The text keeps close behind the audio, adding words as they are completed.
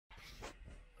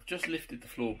just lifted the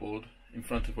floorboard in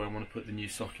front of where I want to put the new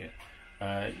socket.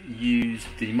 Use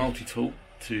the multi-tool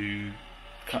to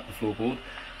cut the floorboard.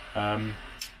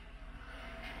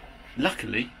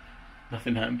 Luckily,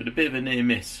 nothing happened, but a bit of a near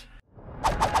miss.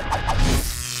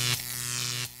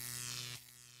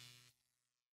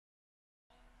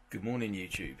 Good morning,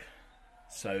 YouTube.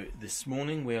 So this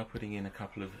morning we are putting in a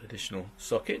couple of additional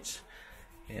sockets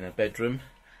in a bedroom.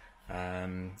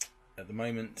 At the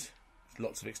moment,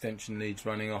 lots of extension leads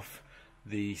running off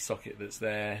the socket that's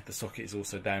there. The socket is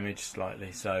also damaged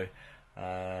slightly, so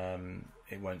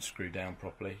it won't screw down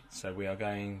properly. So we are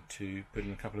going to put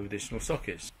in a couple of additional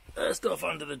sockets. First off,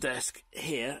 under the desk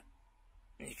here,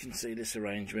 you can see this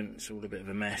arrangement. It's all a bit of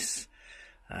a mess,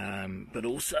 but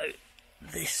also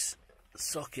this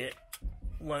socket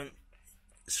won't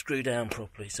screw down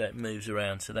properly, so it moves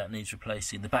around, so that needs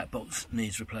replacing. The back box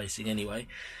needs replacing anyway.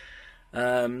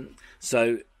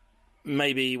 So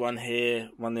maybe one here,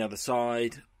 one the other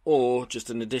side, or just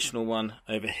an additional one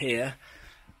over here,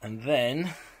 and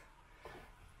then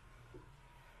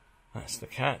that's the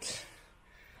cat.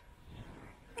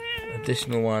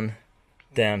 Additional one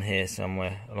down here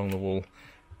somewhere along the wall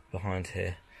behind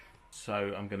here.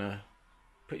 So I'm gonna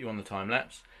put you on the time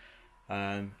lapse,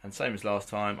 and same as last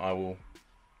time, I will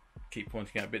keep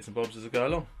pointing out bits and bobs as I go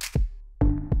along.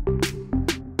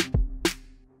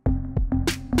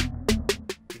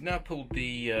 We've now pulled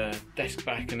the desk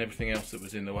back and everything else that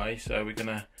was in the way, so we're going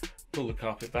to pull the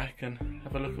carpet back and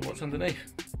have a look at what's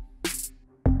underneath.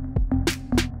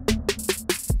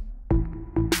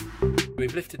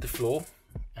 We've lifted the floor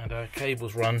and our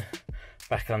cables run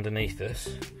back underneath us.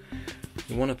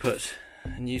 We want to put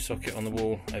a new socket on the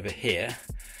wall over here,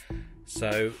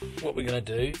 so what we're going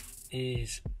to do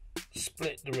is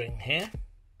split the ring here,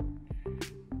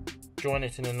 join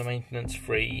it in a maintenance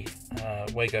free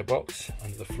Wago box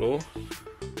under the floor,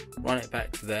 run it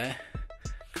back to there,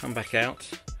 come back out,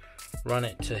 run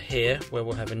it to here where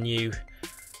we'll have a new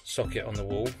socket on the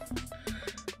wall,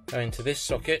 go into this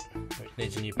socket which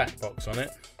needs a new back box on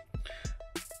it,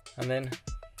 and then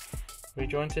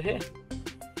rejoin to here.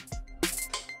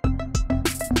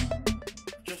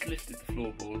 Just lifted the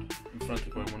floorboard in front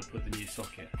of where I want to put the new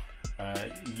socket.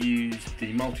 Use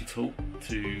the multi-tool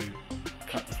to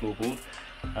cut the floorboard.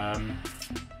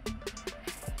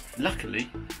 Luckily,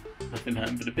 nothing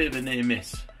happened, but a bit of a near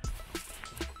miss.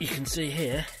 You can see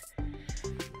here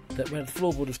that where the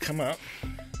floorboard has come up,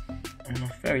 and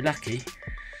I'm very lucky,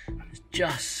 it's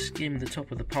just skimmed the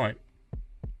top of the pipe.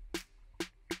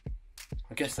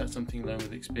 I guess that's something you learn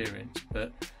with experience,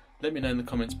 but let me know in the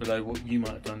comments below what you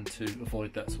might have done to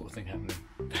avoid that sort of thing happening.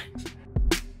 Thanks.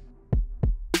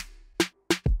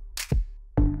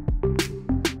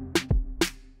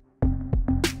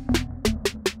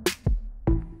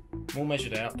 All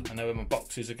measured out. I know where my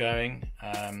boxes are going.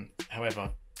 However,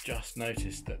 I've just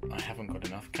noticed that I haven't got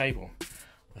enough cable.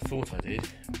 I thought I did,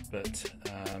 but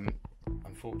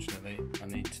unfortunately I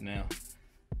need to now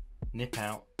nip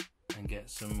out and get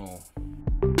some more.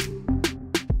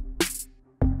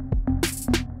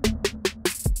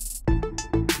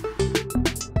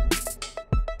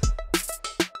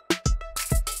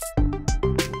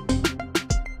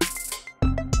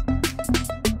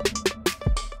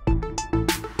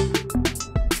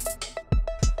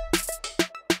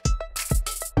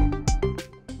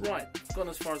 Gone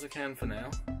as far as I can for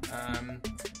now.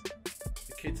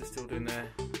 The kids are still doing their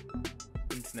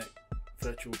internet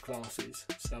virtual classes,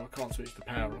 so I can't switch the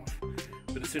power off.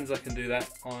 But as soon as I can do that,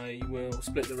 I will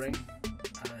split the ring,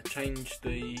 change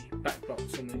the back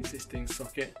box on the existing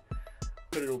socket,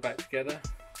 put it all back together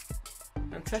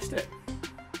and test it.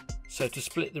 So to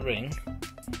split the ring,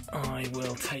 I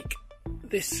will take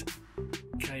this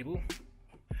cable,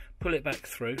 pull it back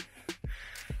through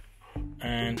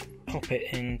and pop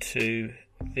it into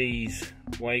these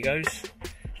Wagos,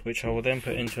 which I will then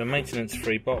put into a maintenance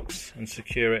free box and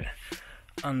secure it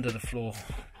under the floor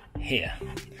here.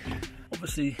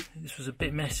 Obviously this was a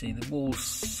bit messy. The wall's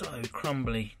so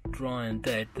crumbly, dry and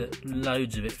dead that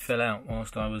loads of it fell out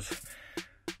whilst I was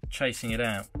chasing it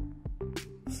out.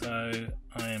 So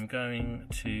I am going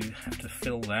to have to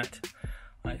fill that.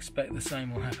 I expect the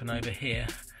same will happen over here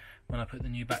when I put the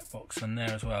new back box on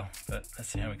there as well, but let's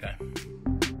see how we go.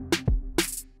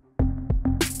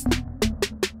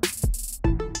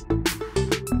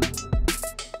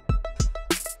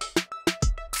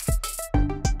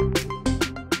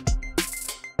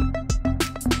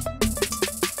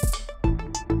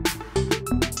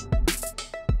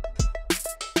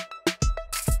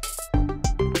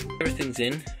 Everything's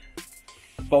in,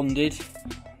 bonded,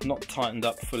 not tightened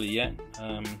up fully yet,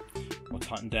 or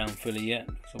tightened down fully yet,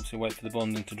 So obviously wait for the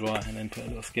bonding to dry and then put a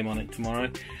little skim on it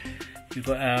tomorrow. We've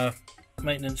got our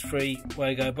maintenance-free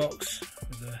Wago box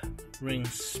with a ring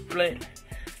split.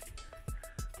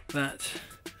 That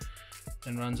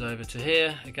then runs over to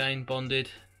here, again bonded,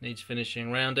 needs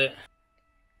finishing around it.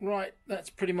 Right, that's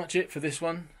pretty much it for this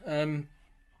one.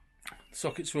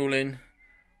 Sockets are all in,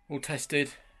 all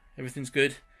tested, everything's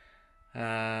good.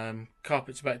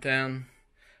 Carpets back down,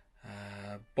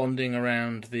 bonding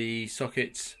around the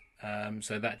sockets,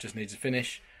 so that just needs a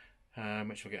finish,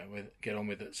 which we'll get on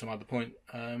with at some other point.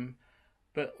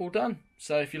 But all done.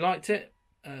 So if you liked it,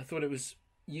 thought it was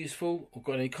useful, or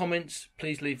got any comments,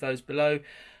 please leave those below.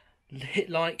 Hit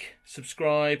like,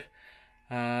 subscribe,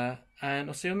 and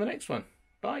I'll see you on the next one.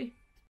 Bye.